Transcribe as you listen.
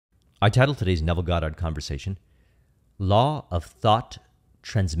I titled today's Neville Goddard conversation, Law of Thought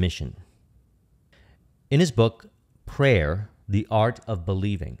Transmission. In his book, Prayer, the Art of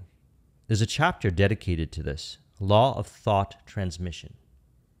Believing, there's a chapter dedicated to this, Law of Thought Transmission.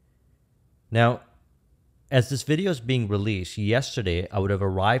 Now, as this video is being released, yesterday I would have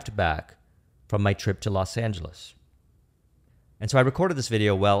arrived back from my trip to Los Angeles. And so I recorded this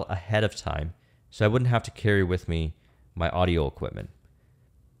video well ahead of time, so I wouldn't have to carry with me my audio equipment.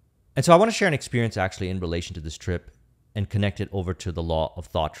 And so I want to share an experience actually in relation to this trip and connect it over to the law of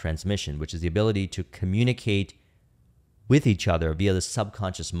thought transmission, which is the ability to communicate with each other via the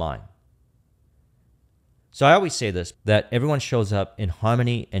subconscious mind. So I always say this, that everyone shows up in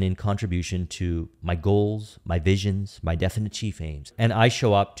harmony and in contribution to my goals, my visions, my definite chief aims. And I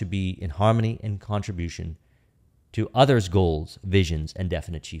show up to be in harmony and contribution to others' goals, visions, and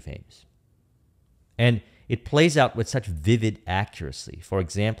definite chief aims. And it plays out with such vivid accuracy. For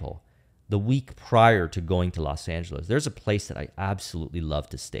example, the week prior to going to Los Angeles, there's a place that I absolutely love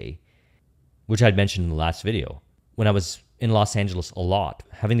to stay, which I'd mentioned in the last video. When I was in Los Angeles a lot,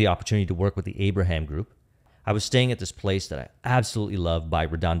 having the opportunity to work with the Abraham Group, I was staying at this place that I absolutely love by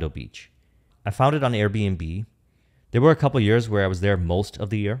Redondo Beach. I found it on Airbnb. There were a couple years where I was there most of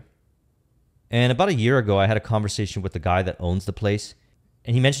the year. And about a year ago, I had a conversation with the guy that owns the place.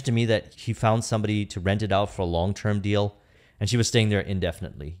 And he mentioned to me that he found somebody to rent it out for a long-term deal, and she was staying there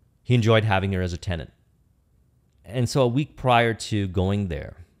indefinitely. He enjoyed having her as a tenant. And so a week prior to going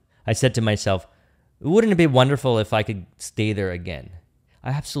there, I said to myself, wouldn't it be wonderful if I could stay there again?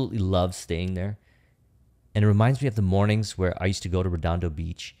 I absolutely love staying there. And it reminds me of the mornings where I used to go to Redondo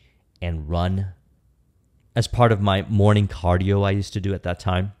Beach and run as part of my morning cardio I used to do at that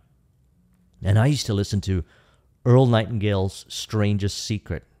time. And I used to listen to Earl Nightingale's Strangest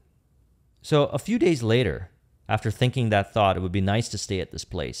Secret. So a few days later, after thinking that thought, it would be nice to stay at this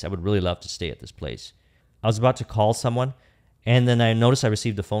place. I would really love to stay at this place. I was about to call someone, and then I noticed I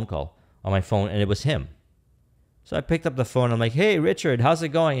received a phone call on my phone, and it was him. So I picked up the phone. I'm like, hey, Richard, how's it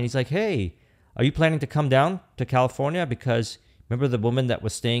going? And he's like, hey, are you planning to come down to California? Because remember the woman that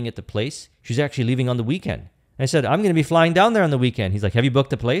was staying at the place? She's actually leaving on the weekend. And I said, I'm going to be flying down there on the weekend. He's like, have you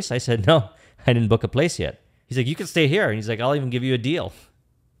booked a place? I said, no, I didn't book a place yet. He's like, you can stay here. And he's like, I'll even give you a deal.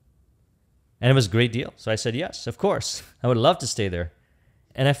 And it was a great deal. So I said, yes, of course. I would love to stay there.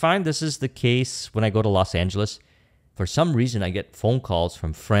 And I find this is the case when I go to Los Angeles. For some reason, I get phone calls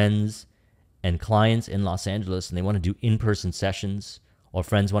from friends and clients in Los Angeles, and they want to do in-person sessions, or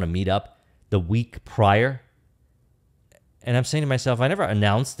friends want to meet up the week prior. And I'm saying to myself, I never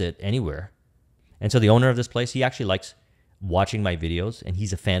announced it anywhere. And so the owner of this place, he actually likes watching my videos, and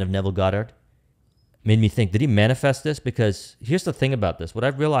he's a fan of Neville Goddard. Made me think, did he manifest this? Because here's the thing about this. What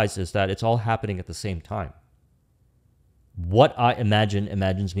I've realized is that it's all happening at the same time. What I imagine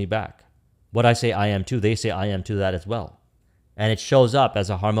imagines me back. What I say I am to, they say I am to that as well. And it shows up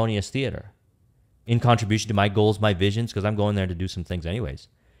as a harmonious theater in contribution to my goals, my visions, because I'm going there to do some things anyways,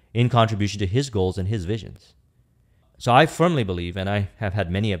 in contribution to his goals and his visions. So I firmly believe, and I have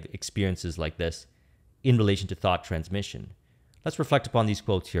had many experiences like this in relation to thought transmission. Let's reflect upon these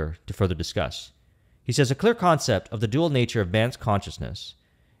quotes here to further discuss. He says, a clear concept of the dual nature of man's consciousness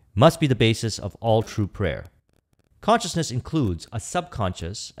must be the basis of all true prayer. Consciousness includes a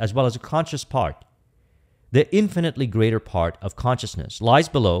subconscious as well as a conscious part. The infinitely greater part of consciousness lies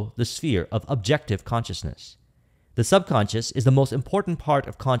below the sphere of objective consciousness. The subconscious is the most important part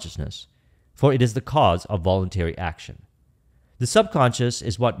of consciousness, for it is the cause of voluntary action. The subconscious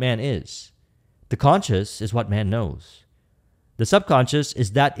is what man is. The conscious is what man knows. The subconscious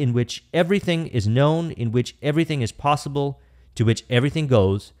is that in which everything is known, in which everything is possible, to which everything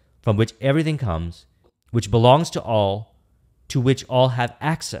goes, from which everything comes, which belongs to all, to which all have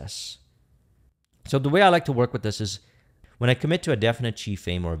access. So the way I like to work with this is when I commit to a definite chief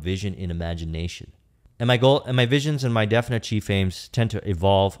aim or a vision in imagination, and my goal and my visions and my definite chief aims tend to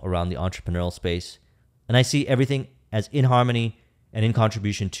evolve around the entrepreneurial space, and I see everything as in harmony and in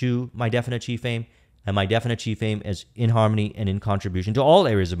contribution to my definite chief aim, and my definite chief aim is in harmony and in contribution to all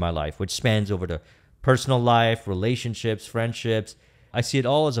areas of my life, which spans over to personal life, relationships, friendships. I see it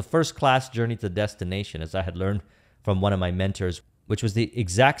all as a first-class journey to destination, as I had learned from one of my mentors, which was the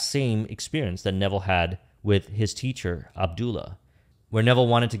exact same experience that Neville had with his teacher, Abdullah, where Neville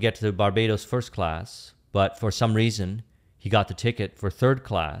wanted to get to Barbados first class, but for some reason, he got the ticket for third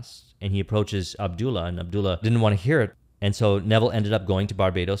class, and he approaches Abdullah, and Abdullah didn't want to hear it. And so Neville ended up going to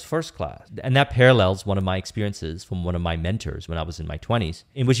Barbados first class. And that parallels one of my experiences from one of my mentors when I was in my 20s,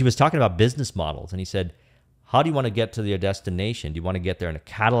 in which he was talking about business models. And he said, how do you want to get to your destination? Do you want to get there in a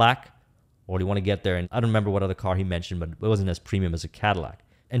Cadillac? Or do you want to get there in, I don't remember what other car he mentioned, but it wasn't as premium as a Cadillac.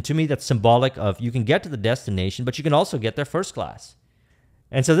 And to me, that's symbolic of you can get to the destination, but you can also get there first class.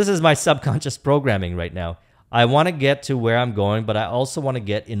 And so this is my subconscious programming right now. I want to get to where I'm going, but I also want to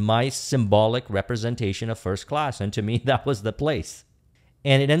get in my symbolic representation of first class. And to me, that was the place.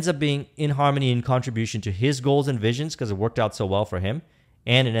 And it ends up being in harmony and contribution to his goals and visions because it worked out so well for him.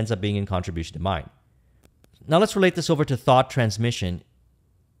 And it ends up being in contribution to mine. Now let's relate this over to thought transmission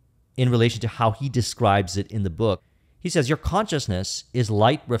in relation to how he describes it in the book. He says, your consciousness is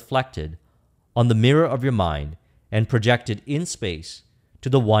light reflected on the mirror of your mind and projected in space to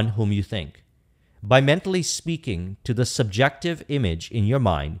the one whom you think. By mentally speaking to the subjective image in your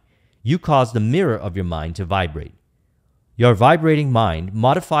mind, you cause the mirror of your mind to vibrate. Your vibrating mind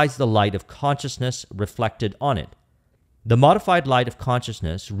modifies the light of consciousness reflected on it. The modified light of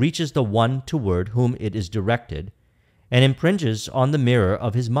consciousness reaches the one toward whom it is directed and impringes on the mirror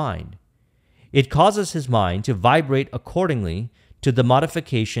of his mind. It causes his mind to vibrate accordingly to the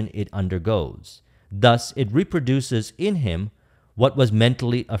modification it undergoes. Thus, it reproduces in him what was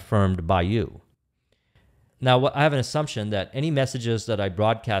mentally affirmed by you. Now, I have an assumption that any messages that I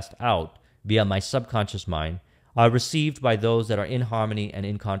broadcast out via my subconscious mind are received by those that are in harmony and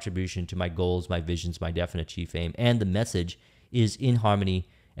in contribution to my goals, my visions, my definite chief aim, and the message is in harmony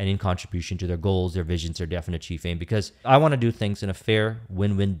and in contribution to their goals, their visions, their definite chief aim, because I want to do things in a fair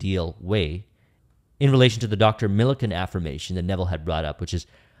win-win deal way in relation to the Dr. Millikan affirmation that Neville had brought up, which is,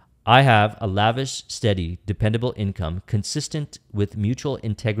 I have a lavish, steady, dependable income consistent with mutual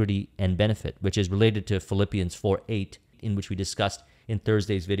integrity and benefit, which is related to Philippians 4:8, in which we discussed in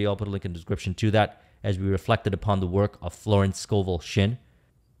Thursday's video. I'll put a link in the description to that as we reflected upon the work of Florence Scovel Shinn.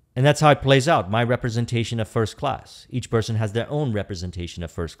 And that's how it plays out, my representation of first class. Each person has their own representation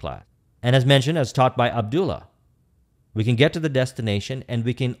of first class. And as mentioned, as taught by Abdullah, we can get to the destination and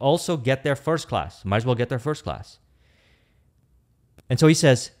we can also get there first class. Might as well get there first class. And so he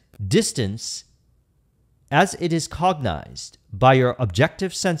says, distance, as it is cognized by your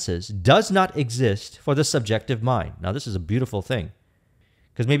objective senses, does not exist for the subjective mind. Now, this is a beautiful thing,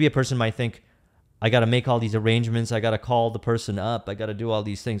 because maybe a person might think, I got to make all these arrangements, I got to call the person up, I got to do all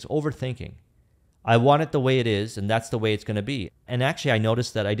these things, overthinking. I want it the way it is, and that's the way it's going to be. And actually, I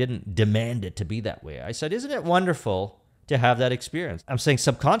noticed that I didn't demand it to be that way. I said, isn't it wonderful to have that experience? I'm saying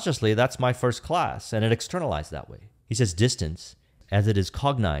subconsciously, that's my first class, and it externalized that way. He says, distance, as it is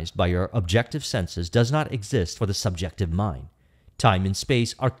cognized by your objective senses, does not exist for the subjective mind. Time and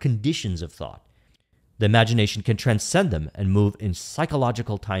space are conditions of thought. The imagination can transcend them and move in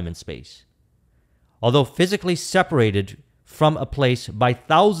psychological time and space. Although physically separated from a place by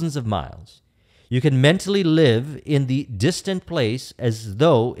thousands of miles, you can mentally live in the distant place as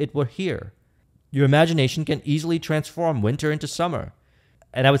though it were here. Your imagination can easily transform winter into summer.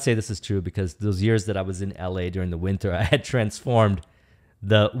 And I would say this is true because those years that I was in LA during the winter, I had transformed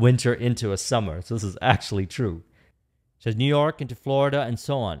the winter into a summer. So this is actually true. It says New York into Florida and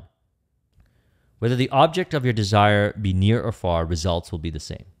so on. Whether the object of your desire be near or far, results will be the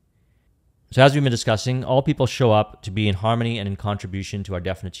same. So as we've been discussing, all people show up to be in harmony and in contribution to our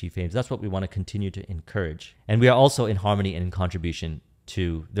definite chief aims. That's what we want to continue to encourage. And we are also in harmony and in contribution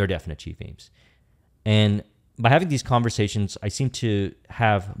to their definite chief aims. And by having these conversations, I seem to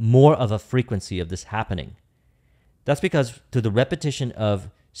have more of a frequency of this happening. That's because through the repetition of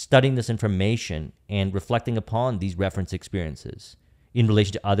studying this information and reflecting upon these reference experiences in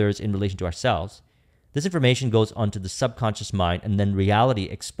relation to others, in relation to ourselves, this information goes onto the subconscious mind, and then reality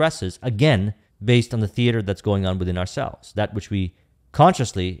expresses, again, based on the theater that's going on within ourselves, that which we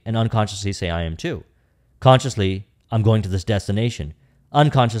consciously and unconsciously say, I am too. Consciously, I'm going to this destination.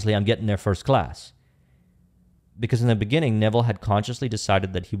 Unconsciously, I'm getting there first class. Because in the beginning, Neville had consciously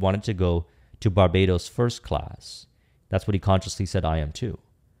decided that he wanted to go to Barbados first class. That's what he consciously said, I am too.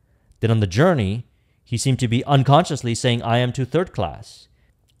 Then on the journey, he seemed to be unconsciously saying, I am to third class.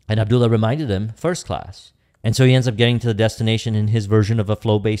 And Abdullah reminded him, first class. And so he ends up getting to the destination in his version of a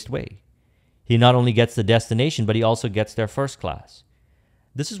flow-based way. He not only gets the destination, but he also gets there first class.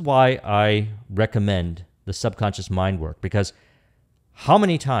 This is why I recommend the subconscious mind work, because how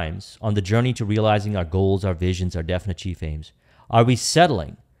many times on the journey to realizing our goals, our visions, our definite chief aims, are we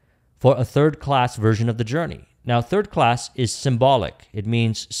settling for a third-class version of the journey? Now, third class is symbolic. It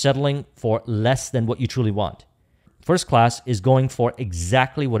means settling for less than what you truly want. First class is going for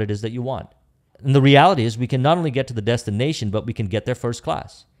exactly what it is that you want. And the reality is we can not only get to the destination, but we can get there first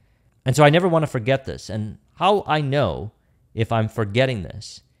class. And so I never want to forget this. And how I know if I'm forgetting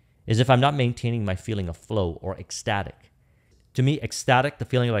this is if I'm not maintaining my feeling of flow or ecstatic. To me, ecstatic, the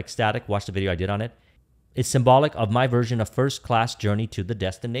feeling of ecstatic, watch the video I did on it, is symbolic of my version of first class journey to the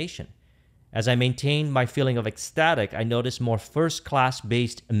destination. As I maintain my feeling of ecstatic, I notice more first-class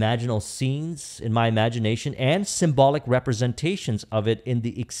based imaginal scenes in my imagination and symbolic representations of it in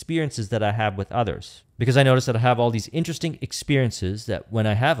the experiences that I have with others. Because I notice that I have all these interesting experiences that when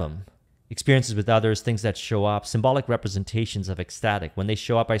I have them, experiences with others, things that show up, symbolic representations of ecstatic. When they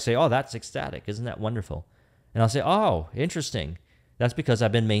show up, I say, oh, that's ecstatic. Isn't that wonderful? And I'll say, oh, interesting. That's because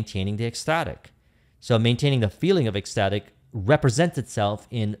I've been maintaining the ecstatic. So maintaining the feeling of ecstatic represents itself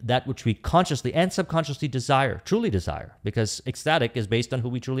in that which we consciously and subconsciously desire, truly desire, because ecstatic is based on who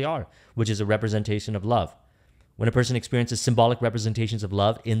we truly are, which is a representation of love. When a person experiences symbolic representations of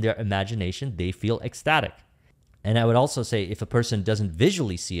love in their imagination, they feel ecstatic. And I would also say if a person doesn't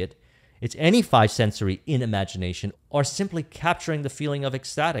visually see it, it's any five sensory in imagination or simply capturing the feeling of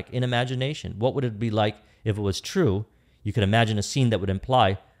ecstatic in imagination. What would it be like if it was true? You could imagine a scene that would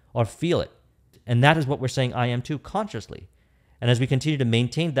imply or feel it. And that is what we're saying I am too, consciously. And as we continue to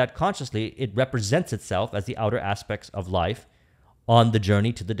maintain that consciously, it represents itself as the outer aspects of life on the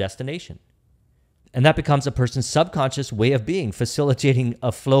journey to the destination. And that becomes a person's subconscious way of being, facilitating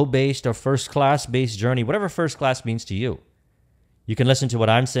a flow-based or first-class-based journey, whatever first class means to you. You can listen to what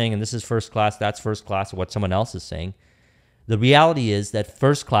I'm saying, and this is first class, that's first class, or what someone else is saying. The reality is that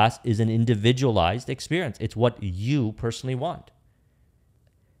first class is an individualized experience. It's what you personally want.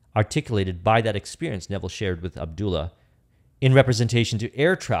 Articulated by that experience Neville shared with Abdullah in representation to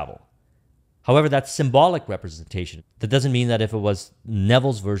air travel. However, that's symbolic representation. That doesn't mean that if it was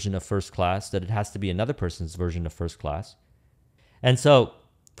Neville's version of first class, that it has to be another person's version of first class. And so,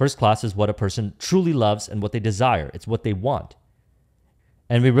 first class is what a person truly loves and what they desire. It's what they want.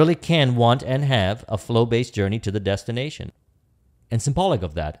 And we really can want and have a flow-based journey to the destination. And symbolic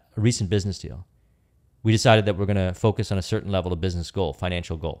of that, a recent business deal. We decided that we're going to focus on a certain level of business goal,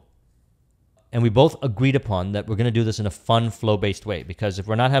 financial goal. And we both agreed upon that we're going to do this in a fun, flow-based way. Because if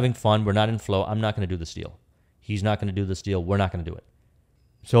we're not having fun, we're not in flow, I'm not going to do this deal. He's not going to do this deal, we're not going to do it.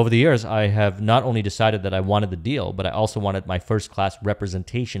 So over the years, I have not only decided that I wanted the deal, but I also wanted my first-class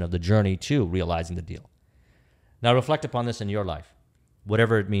representation of the journey to realizing the deal. Now reflect upon this in your life,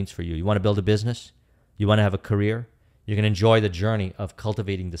 whatever it means for you. You want to build a business? You want to have a career? You can enjoy the journey of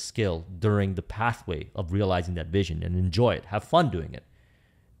cultivating the skill during the pathway of realizing that vision and enjoy it. Have fun doing it.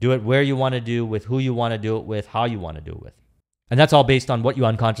 Do it where you want to do, with who you want to do it with, how you want to do it with. And that's all based on what you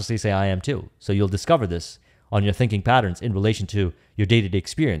unconsciously say I am too. So you'll discover this on your thinking patterns in relation to your day-to-day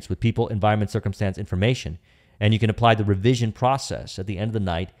experience with people, environment, circumstance, information. And you can apply the revision process at the end of the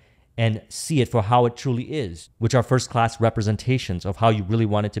night and see it for how it truly is, which are first-class representations of how you really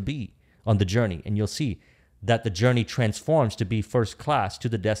want it to be on the journey. And you'll see that the journey transforms to be first class to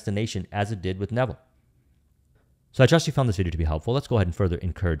the destination as it did with Neville. So I trust you found this video to be helpful. Let's go ahead and further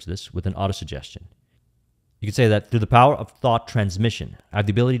encourage this with an auto-suggestion. You could say that through the power of thought transmission, I have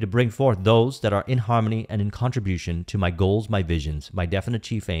the ability to bring forth those that are in harmony and in contribution to my goals, my visions, my definite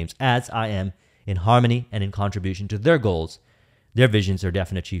chief aims, as I am in harmony and in contribution to their goals, their visions, their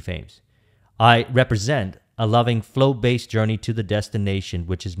definite chief aims. I represent a loving flow-based journey to the destination,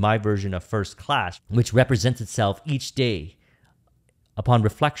 which is my version of first class, which represents itself each day upon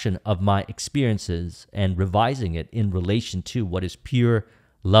reflection of my experiences and revising it in relation to what is pure,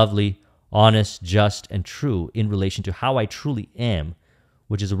 lovely, honest, just, and true in relation to how I truly am,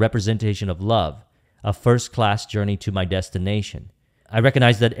 which is a representation of love, a first-class journey to my destination. I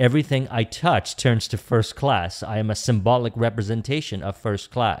recognize that everything I touch turns to first class. I am a symbolic representation of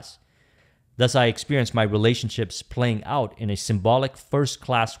first class. Thus, I experience my relationships playing out in a symbolic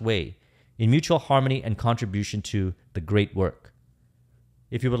first-class way, in mutual harmony and contribution to the great work.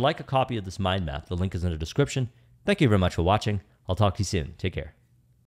 If you would like a copy of this mind map, the link is in the description. Thank you very much for watching. I'll talk to you soon. Take care.